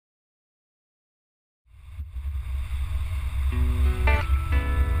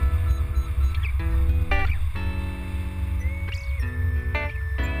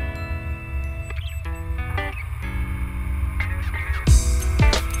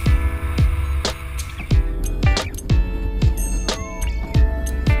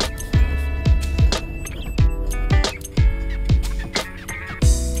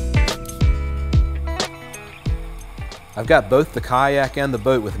got both the kayak and the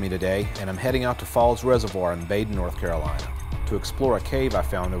boat with me today, and I'm heading out to Falls Reservoir in Badin, North Carolina, to explore a cave I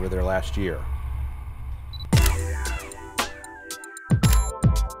found over there last year.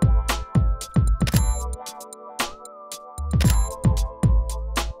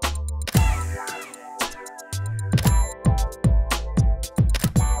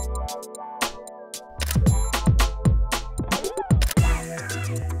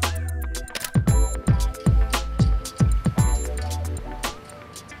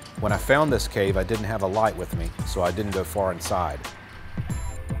 When I found this cave, I didn't have a light with me, so I didn't go far inside.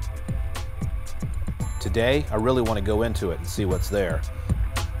 Today, I really want to go into it and see what's there.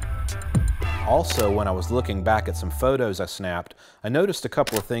 Also, when I was looking back at some photos I snapped, I noticed a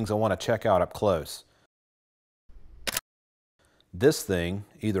couple of things I want to check out up close. This thing,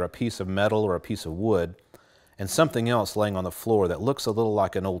 either a piece of metal or a piece of wood, and something else laying on the floor that looks a little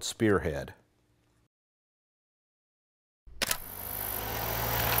like an old spearhead.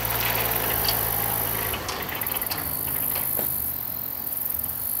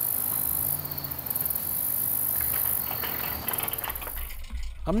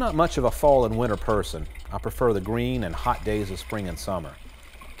 I'm not much of a fall and winter person. I prefer the green and hot days of spring and summer.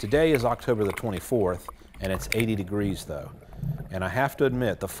 Today is October the 24th, and it's 80 degrees though. And I have to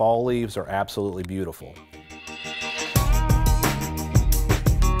admit, the fall leaves are absolutely beautiful.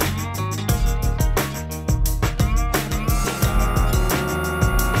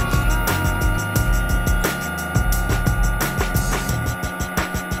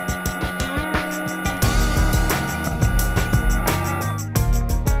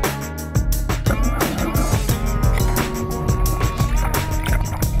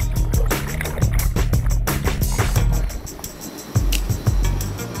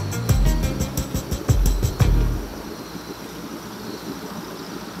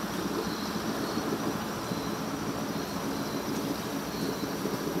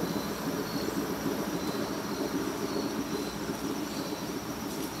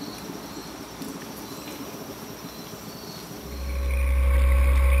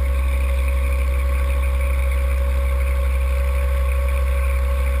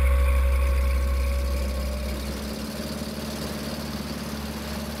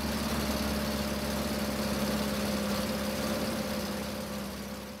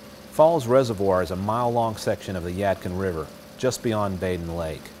 Falls Reservoir is a mile-long section of the Yadkin River, just beyond Badin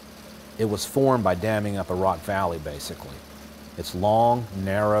Lake. It was formed by damming up a rock valley, basically. It's long,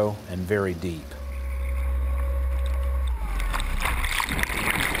 narrow, and very deep.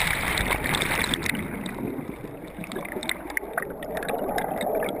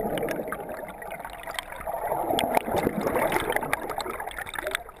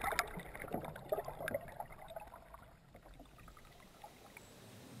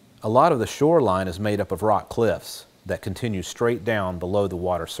 A lot of the shoreline is made up of rock cliffs that continue straight down below the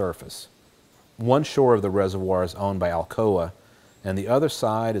water surface. One shore of the reservoir is owned by Alcoa, and the other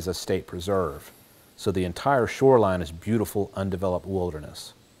side is a state preserve, so the entire shoreline is beautiful, undeveloped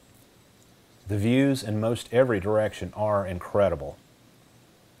wilderness. The views in most every direction are incredible.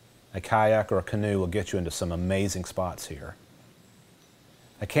 A kayak or a canoe will get you into some amazing spots here.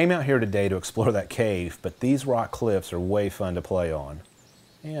 I came out here today to explore that cave, but these rock cliffs are way fun to play on.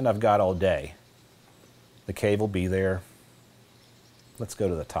 And I've got all day. The cave will be there. Let's go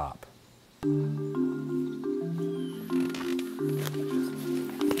to the top.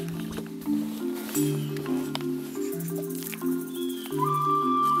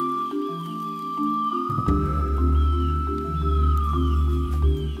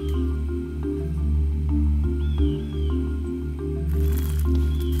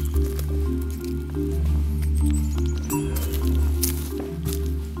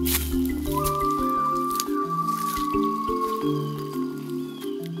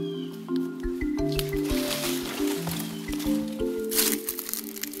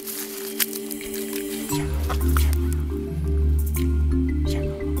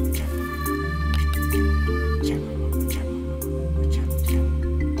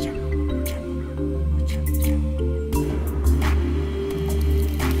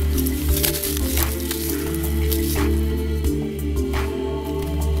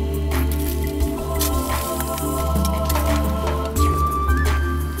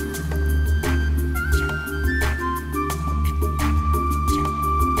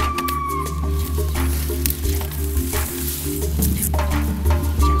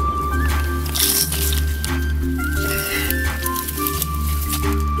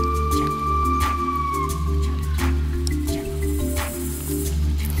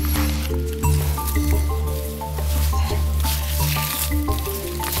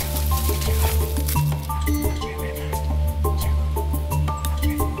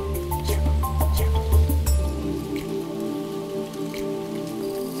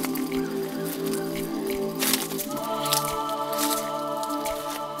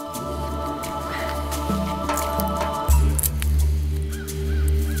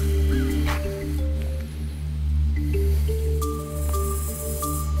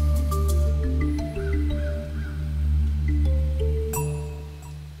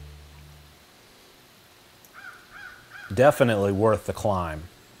 Definitely worth the climb.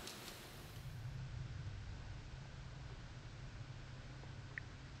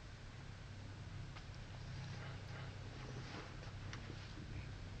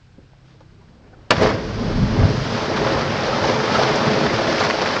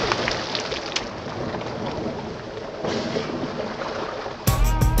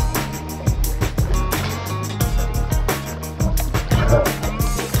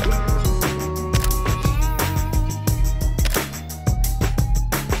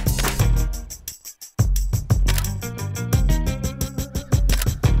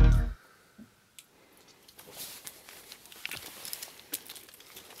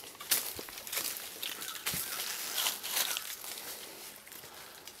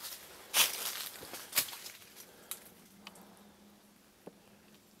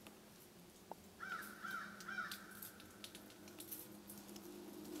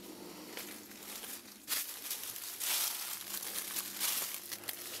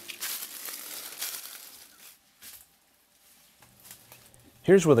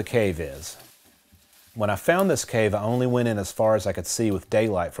 Here's where the cave is. When I found this cave, I only went in as far as I could see with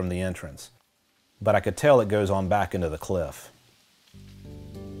daylight from the entrance, but I could tell it goes on back into the cliff.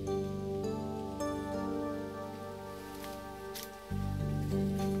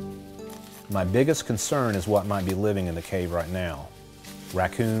 My biggest concern is what might be living in the cave right now.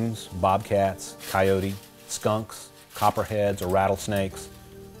 Raccoons, bobcats, coyote, skunks, copperheads, or rattlesnakes,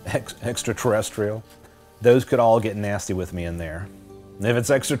 extraterrestrial. Those could all get nasty with me in there. And if it's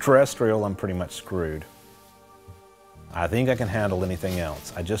extraterrestrial, I'm pretty much screwed. I think I can handle anything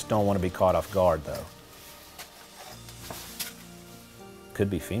else. I just don't want to be caught off guard, though.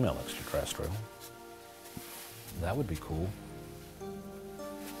 Could be female extraterrestrial. That would be cool.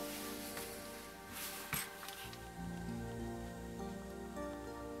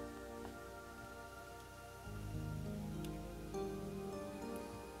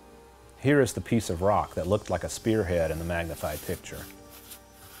 Here is the piece of rock that looked like a spearhead in the magnified picture.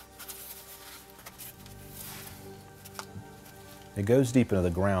 It goes deep into the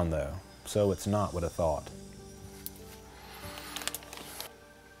ground though, so it's not what I thought.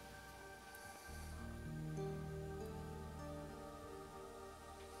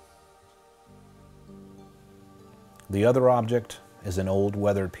 The other object is an old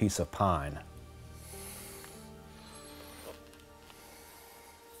weathered piece of pine.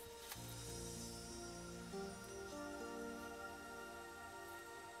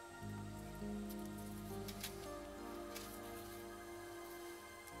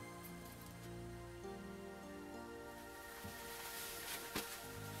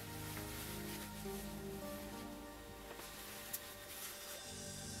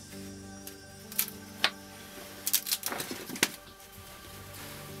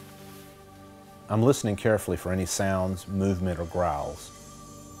 I'm listening carefully for any sounds, movement, or growls.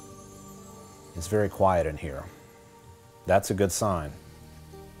 It's very quiet in here. That's a good sign.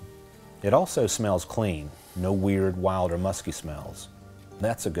 It also smells clean. No weird, wild, or musky smells.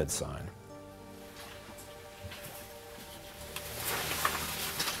 That's a good sign.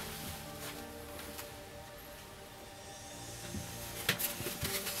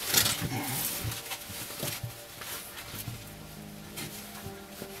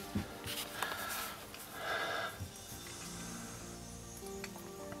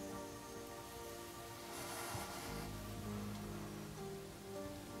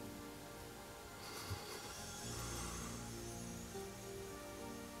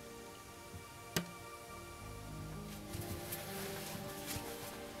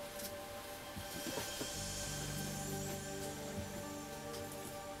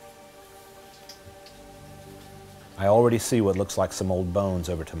 I already see what looks like some old bones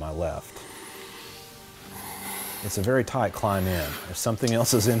over to my left. It's a very tight climb in. If something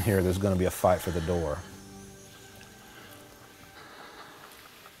else is in here, there's going to be a fight for the door.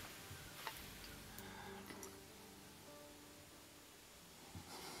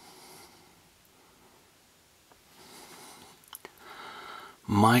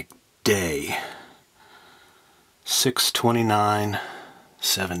 Mike Day,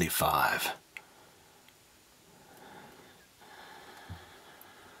 6/29/75.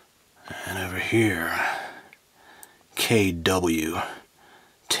 And over here, KW,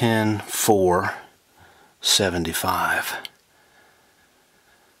 10/4/75.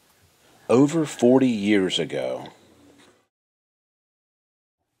 Over 40 years ago.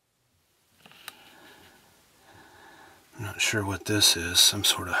 I'm not sure what this is, some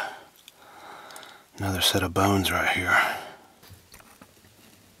sort of another set of bones right here.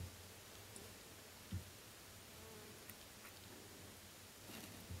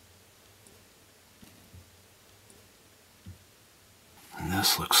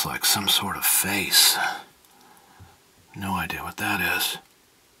 This looks like some sort of face. No idea what that is.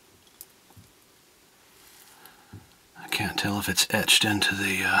 I can't tell if it's etched into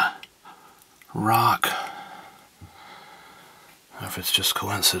the rock or if it's just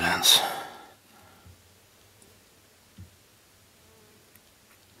coincidence.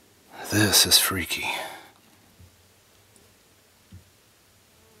 This is freaky.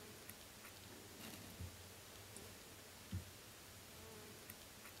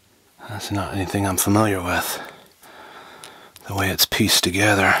 That's not anything I'm familiar with. The way it's pieced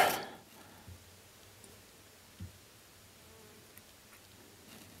together.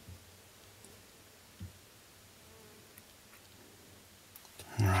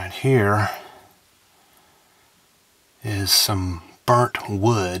 And right here is some burnt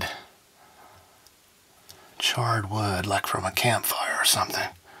wood. Charred wood, like from a campfire or something.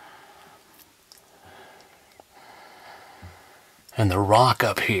 And the rock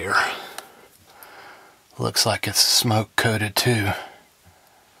up here looks like it's smoke coated too.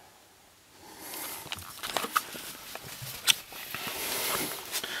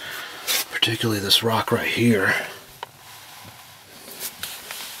 Particularly this rock right here.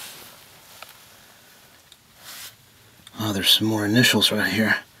 Oh, there's some more initials right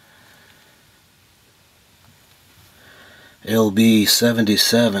here. LB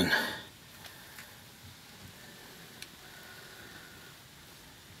 77.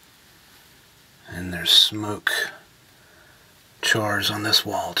 And there's smoke chars on this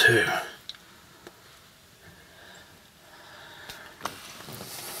wall too.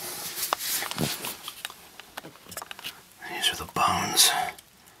 These are the bones.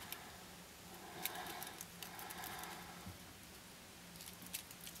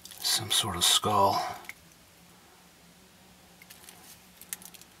 Some sort of skull.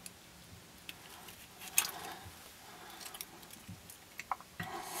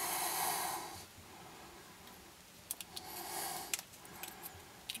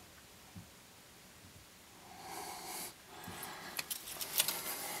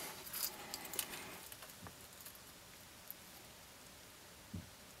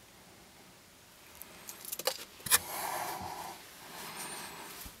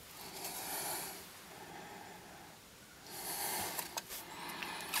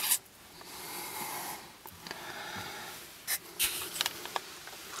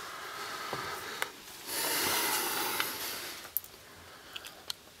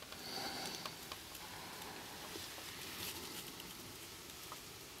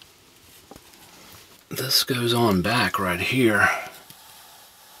 This goes on back right here.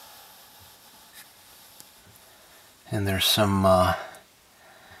 And there's some, a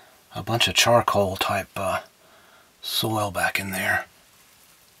bunch of charcoal type soil back in there.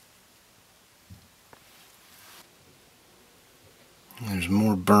 There's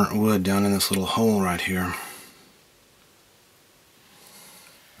more burnt wood down in this little hole right here.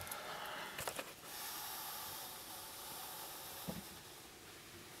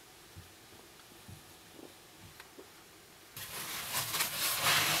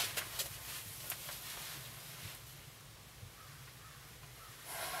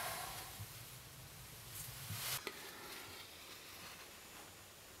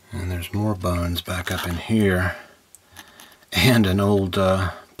 And there's more bones back up in here. And an old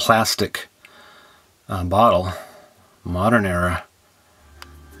plastic bottle, modern era.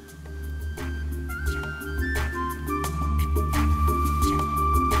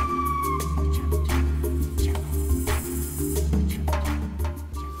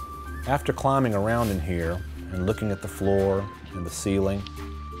 After climbing around in here and looking at the floor and the ceiling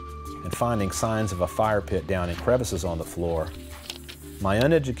and finding signs of a fire pit down in crevices on the floor, my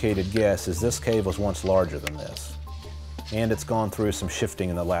uneducated guess is this cave was once larger than this, and it's gone through some shifting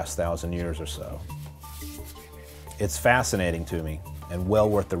in the last 1,000 years or so. It's fascinating to me and well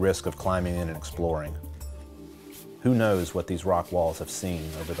worth the risk of climbing in and exploring. Who knows what these rock walls have seen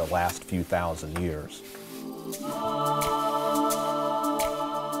over the last few thousand years?